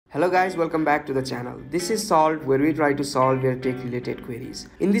Hello guys, welcome back to the channel. This is Solved, where we try to solve your tech related queries.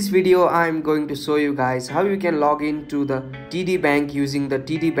 In this video, I am going to show you guys how you can log in to the TD Bank using the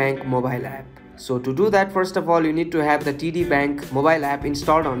TD Bank mobile app. So to do that, first of all, you need to have the TD Bank mobile app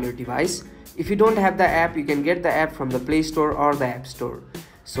installed on your device. If you don't have the app, you can get the app from the Play Store or the App Store.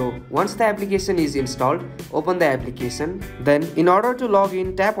 So once the application is installed, open the application. Then in order to log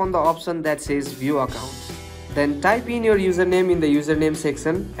in, tap on the option that says View Account. Then type in your username in the username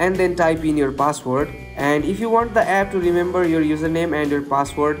section and then type in your password. And if you want the app to remember your username and your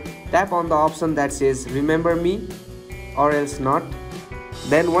password, tap on the option that says Remember Me or else not.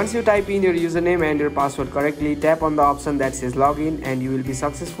 Then once you type in your username and your password correctly, tap on the option that says Login and you will be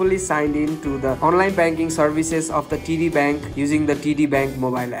successfully signed in to the online banking services of the TD Bank using the TD Bank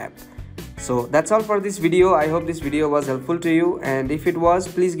mobile app. So that's all for this video. I hope this video was helpful to you, and if it was,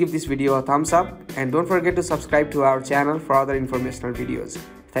 please give this video a thumbs up and don't forget to subscribe to our channel for other informational videos.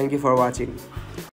 Thank you for watching.